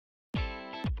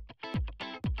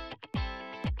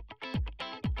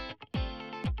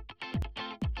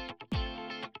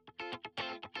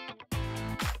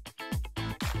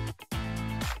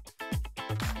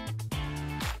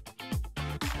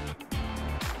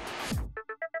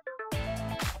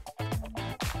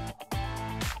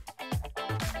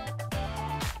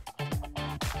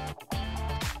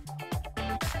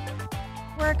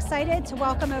We're excited to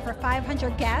welcome over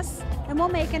 500 guests, and we'll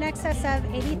make in excess of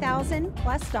 $80,000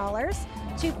 plus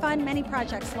to fund many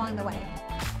projects along the way.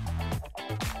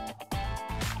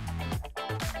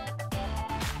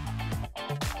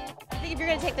 I think if you're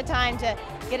going to take the time to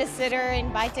get a sitter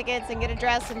and buy tickets and get a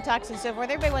dress and tux and so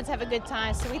forth, everybody wants to have a good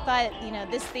time. So we thought,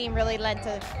 this theme really lent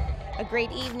to a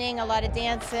great evening, a lot of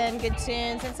dancing, good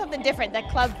tunes, and something different, that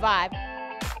club vibe.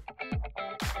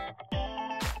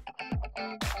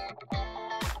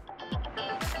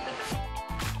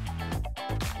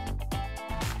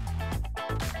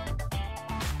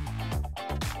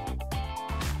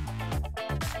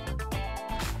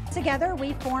 Together,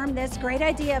 we formed this great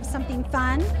idea of something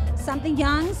fun, something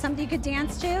young, something you could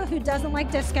dance to, who doesn't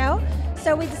like disco.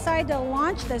 So we decided to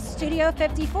launch the Studio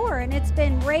 54, and it's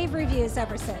been rave reviews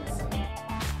ever since.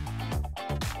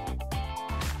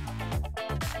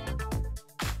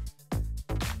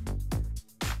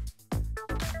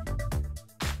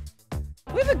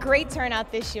 We have a great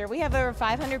turnout this year. We have over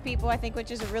 500 people, I think,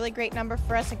 which is a really great number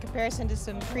for us in comparison to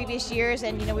some previous years.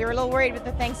 And, we were a little worried with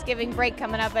the Thanksgiving break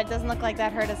coming up, but it doesn't look like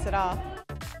that hurt us at all.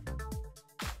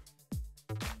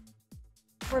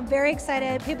 We're very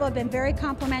excited. People have been very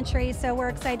complimentary, so we're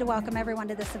excited to welcome everyone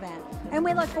to this event. And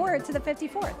we look forward to the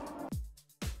 54th.